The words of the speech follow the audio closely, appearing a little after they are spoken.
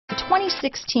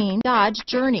2016 Dodge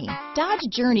Journey. Dodge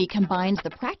Journey combines the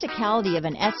practicality of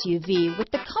an SUV with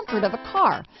the comfort of a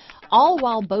car, all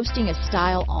while boasting a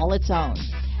style all its own.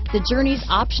 The Journey's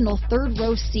optional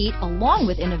third-row seat, along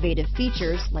with innovative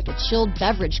features like a chilled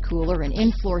beverage cooler and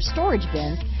in-floor storage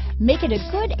bins, make it a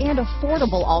good and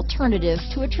affordable alternative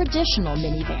to a traditional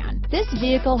minivan. This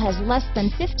vehicle has less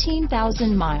than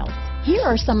 15,000 miles. Here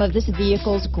are some of this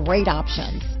vehicle's great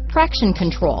options: traction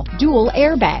control, dual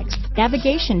airbags,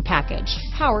 navigation package,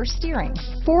 power steering,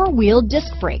 four-wheel disc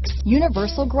brakes,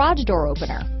 universal garage door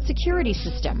opener, security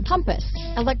system, compass,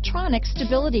 electronic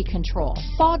stability control,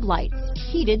 fog lights,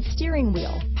 heated steering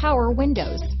wheel, power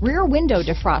windows, rear window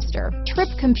defroster, trip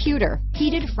computer,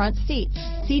 heated front seats,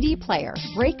 CD player,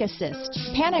 brake assist,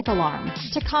 panic alarm,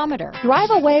 tachometer. Drive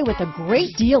away with a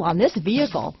great deal on this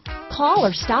vehicle. Call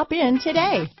or stop in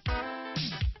today.